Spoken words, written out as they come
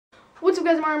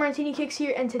up, guys? Martini Kicks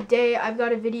here, and today I've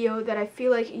got a video that I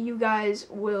feel like you guys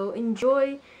will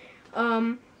enjoy.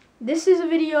 This is a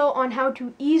video on how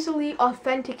to easily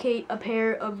authenticate a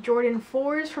pair of Jordan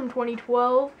 4s from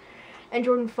 2012 and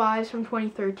Jordan 5s from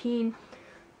 2013.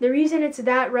 The reason it's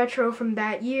that retro from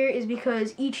that year is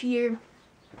because each year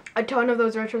a ton of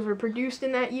those retros were produced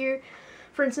in that year.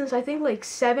 For instance, I think like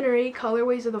 7 or 8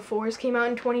 colorways of the 4s came out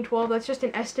in 2012. That's just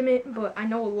an estimate, but I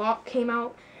know a lot came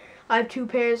out. I have 2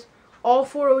 pairs. All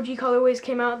 4 OG colorways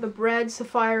came out: the Reds, the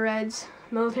Fire Reds,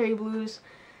 Military Blues,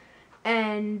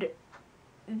 and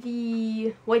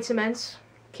the White Cements.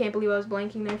 Can't believe I was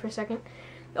blanking there for a second.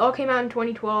 They all came out in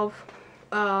 2012,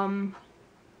 all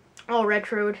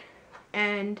retroed,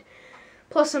 and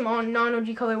plus some non-OG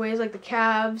colorways like the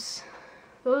Cavs.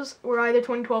 Those were either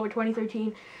 2012 or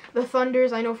 2013. The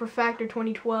Thunders, I know for a fact, are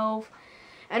 2012,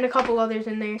 and a couple others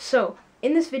in there. So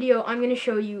in this video, I'm going to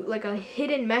show you like a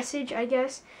hidden message, I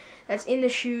guess, that's in the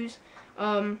shoes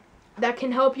that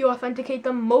can help you authenticate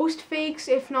them. Most fakes,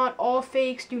 if not all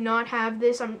fakes, do not have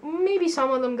this. Maybe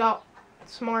some of them got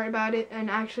smart about it and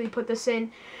actually put this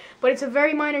in, but it's a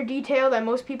very minor detail that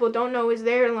most people don't know is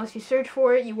there. Unless you search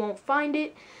for it, you won't find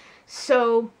it.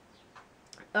 So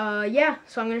yeah,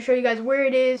 so I'm going to show you guys where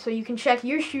it is so you can check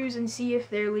your shoes and see if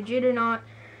they're legit or not.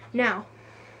 Now,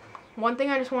 one thing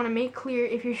I just want to make clear: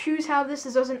 if your shoes have this,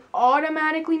 this doesn't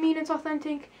automatically mean it's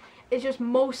authentic. It's just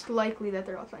most likely that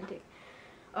they're authentic.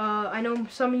 I know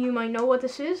some of you might know what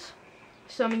this is,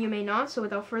 some of you may not, so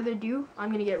without further ado, I'm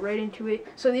going to get right into it.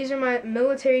 So these are my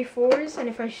Military 4s, and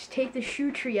if I just take the shoe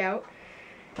tree out,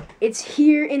 it's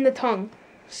here in the tongue.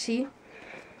 See?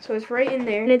 So it's right in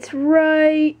there, and it's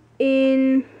right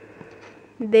in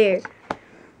there.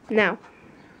 Now,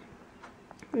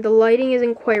 the lighting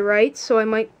isn't quite right, so I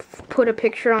might put a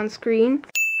picture on screen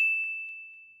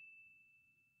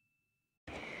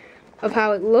of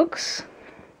how it looks,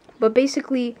 but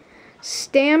basically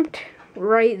stamped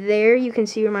right there, you can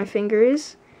see where my finger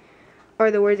is, are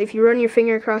the words. If you run your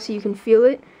finger across it, you can feel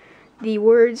it. The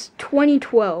words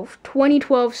 2012.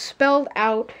 2012 spelled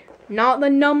out, not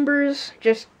the numbers,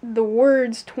 just the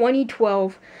words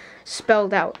 2012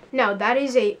 spelled out. Now, that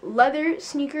is a leather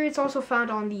sneaker. It's also found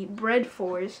on the Bread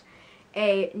 4s.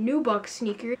 A Nubuck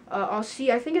sneaker. I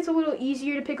think it's a little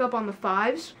easier to pick up on the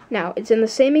 5s. Now, it's in the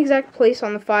same exact place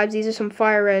on the 5s. These are some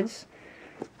Fire Reds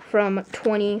from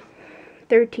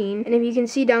 2013. And if you can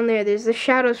see down there, there's the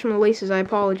shadows from the laces. I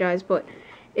apologize, but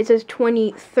it says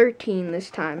 2013 this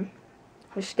time.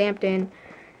 It's stamped in.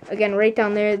 Again, right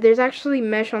down there. There's actually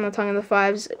mesh on the tongue of the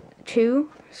 5s too,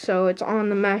 so it's on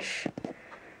the mesh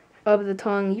of the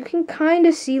tongue. You can kind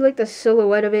of see like the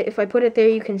silhouette of it. If I put it there,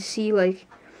 you can see like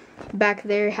back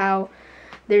there how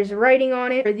there's writing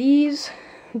on it. Are these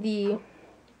the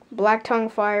Black Tongue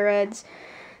Fire Reds,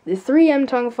 the 3M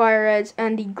Tongue Fire Reds,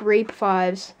 and the Grape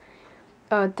 5s?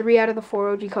 3 out of the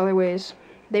 4 OG colorways.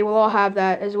 They will all have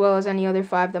that, as well as any other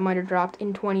 5 that might have dropped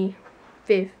in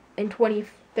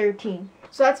 2013.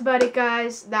 So that's about it,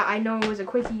 guys. That I know it was a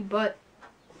quickie, but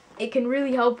it can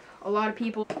really help a lot of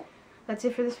people. That's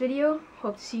it for this video.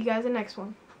 Hope to see you guys in the next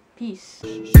one. Peace.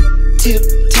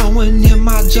 Tiptoeing in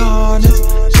my Jordans,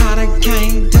 I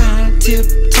came down,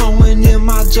 tiptoeing in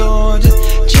my Jordans,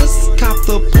 just cop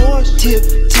the Porsche,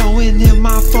 tiptoeing in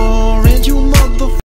my foreign.